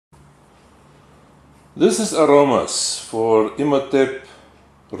This is Aromaz for Imhotep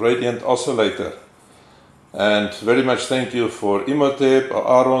Radiant Oscillator, and very much thank you for Imhotep,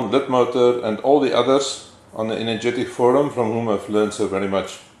 Aaron, Lidmotor and all the others on the Energetic Forum from whom I've learned so very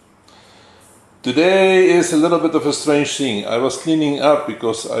much. Today is a little bit of a strange thing. I was cleaning up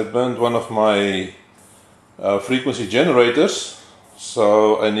because I burned one of my frequency generators,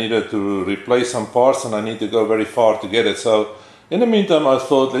 so I needed to replace some parts and I need to go very far to get it. So in the meantime I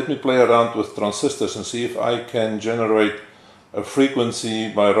thought, let me play around with transistors and see if I can generate a frequency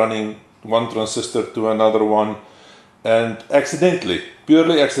by running one transistor to another one, and accidentally,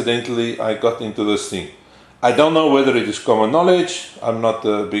 purely accidentally, I got into this thing. I don't know whether it is common knowledge. I'm not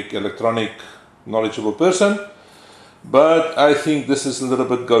a big electronic knowledgeable person, but I think this is a little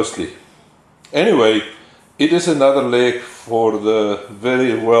bit ghostly. Anyway, it is another leg for the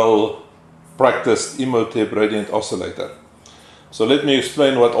very well practiced Imhotep Radiant Oscillator. So let me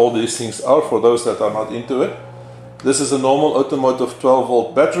explain what all these things are for those that are not into it. This is a normal automotive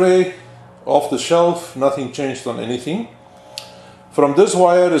 12-volt battery, off the shelf, nothing changed on anything. From this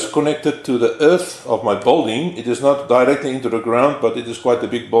wire is connected to the earth of my building. It is not directly into the ground, but it is quite a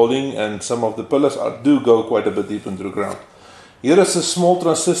big building and some of the pillars do go quite a bit deep into the ground. Here is a small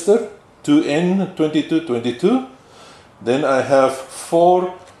transistor, 2N2222. Then I have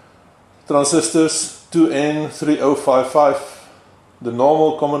 4 transistors, 2N3055, the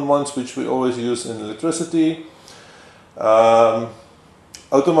normal common ones which we always use in electricity.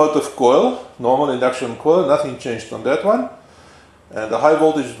 Automotive coil, normal induction coil, nothing changed on that one. And the high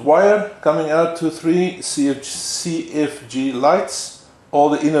voltage wire coming out to 3 CFG lights. All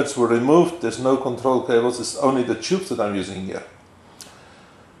the innards were removed, there's no control cables, it's only the tubes that I'm using here.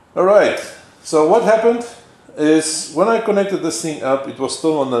 Alright, so what happened is when I connected this thing up, it was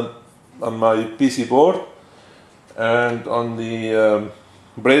still on my PC board and on the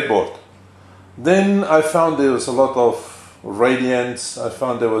breadboard. Then I found there was a lot of radiance. I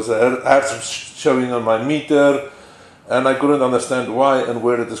found there was a hertz showing on my meter, and I couldn't understand why and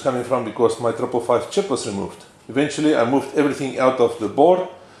where it is coming from because my 555 chip was removed. Eventually I moved everything out of the board,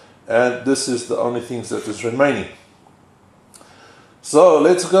 and this is the only thing that is remaining. So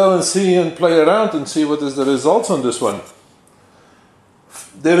let's go and see and play around and see what is the results on this one.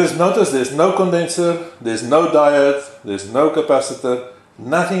 Notice there's no condenser, there's no diode, there's no capacitor,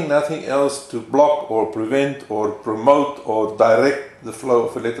 nothing else to block or prevent or promote or direct the flow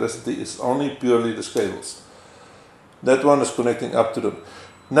of electricity. It's only purely the cables. That one is connecting up to them.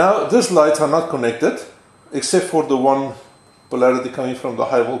 Now these lights are not connected except for the one polarity coming from the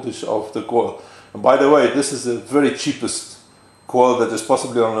high voltage of the coil. And by the way, this is the very cheapest coil that is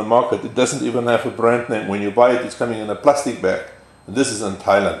possibly on the market. It doesn't even have a brand name. When you buy it, it's coming in a plastic bag. And this is in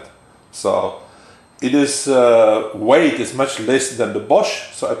Thailand. So it is weight is much less than the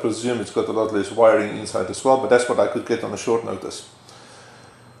Bosch, so I presume it's got a lot less wiring inside as well, but that's what I could get on a short notice.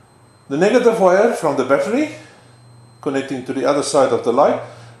 The negative wire from the battery connecting to the other side of the light.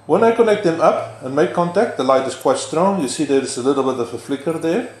 When I connect them up and make contact, the light is quite strong. You see there is a little bit of a flicker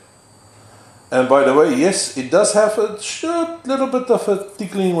there. And by the way, yes, it does have a short little bit of a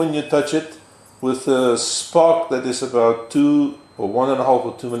tickling when you touch it, with a spark that is about 2 or 1.5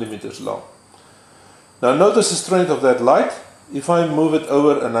 or 2 millimeters long. Now notice the strength of that light. If I move it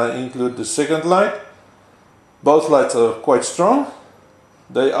over and I include the second light, both lights are quite strong.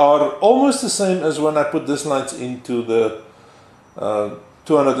 They are almost the same as when I put this light into the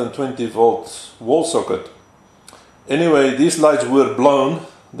 220 volt wall socket. Anyway, these lights were blown.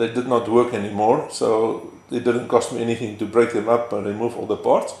 They did not work anymore, so it didn't cost me anything to break them up and remove all the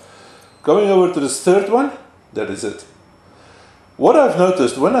parts. Going over to this third one, that is it. What I've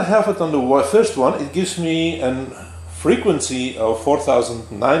noticed, when I have it on the first one, it gives me a frequency of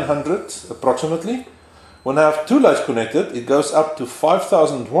 4900 approximately. When I have 2 lights connected, it goes up to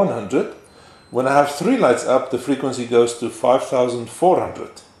 5100. When I have 3 lights up, the frequency goes to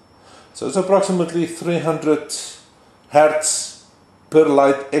 5400. So it's approximately 300 hertz per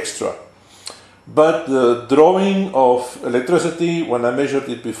light extra. But the drawing of electricity, when I measured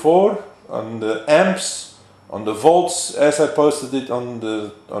it before, on the amps, on the volts, as I posted it on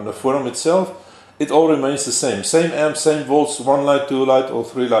the forum itself, it all remains the same. Same amps, same volts, 1 light, 2 light or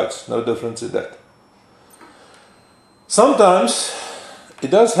 3 lights. No difference in that. Sometimes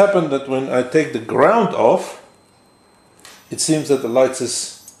it does happen that when I take the ground off, it seems that the light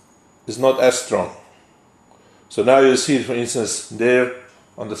is not as strong. So now you see, for instance, there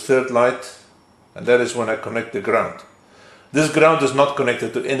on the third light, and that is when I connect the ground. This ground is not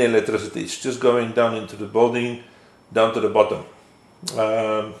connected to any electricity. It's just going down into the building, down to the bottom.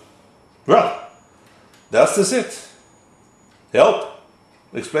 Well, that's it. Help!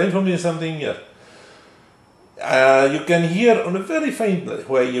 Explain for me something here. You can hear on a very faint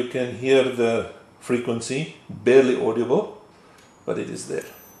way, you can hear the frequency, barely audible, but it is there.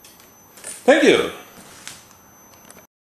 Thank you.